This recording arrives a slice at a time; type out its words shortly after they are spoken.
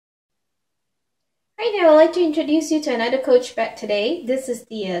Hi there, I'd like to introduce you to another Coach bag today. This is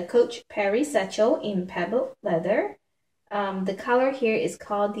the Coach Prairie Satchel in Pebble leather. The color here is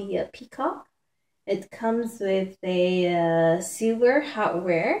called the Peacock. It comes with a silver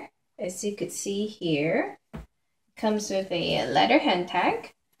hardware, as you could see here. It comes with a leather hand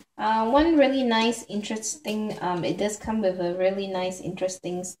tag. One really nice, interesting, it does come with a really nice,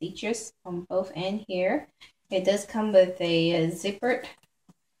 interesting stitches on both ends here. It does come with a zippered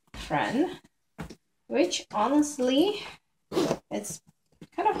front, which honestly, it's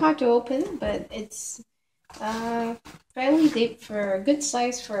kind of hard to open, but it's fairly deep for a good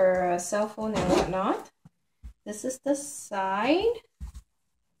size for a cell phone and whatnot. This is the side,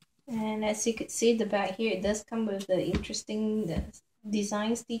 and as you can see, the back here, it does come with the interesting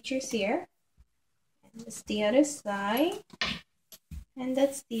design stitches here. And it's the other side, and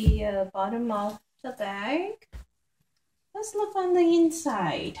that's the bottom of the bag. Let's look on the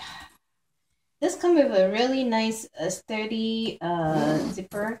inside. This comes with a really nice sturdy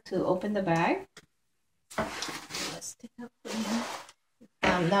zipper to open the bag. Let's take up here.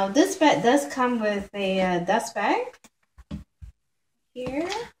 Now this bag does come with a dust bag here,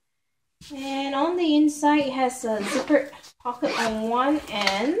 and on the inside it has a zippered pocket on one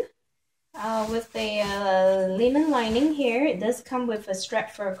end with a linen lining here. It does come with a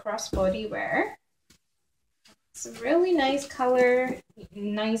strap for a crossbody wear. It's a really nice color,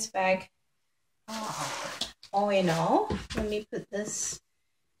 nice bag. All in all, let me put this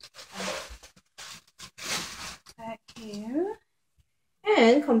back here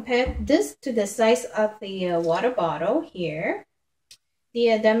and compare this to the size of the water bottle here.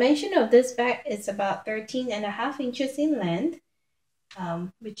 The dimension of this bag is about 13.5 inches in length,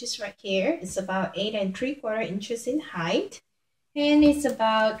 which is right here. It's about 8 3/4 inches in height, and it's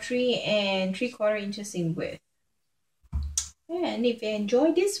about 3 3/4 inches in width. And if you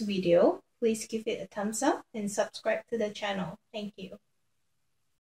enjoyed this video, please give it a thumbs up and subscribe to the channel. Thank you.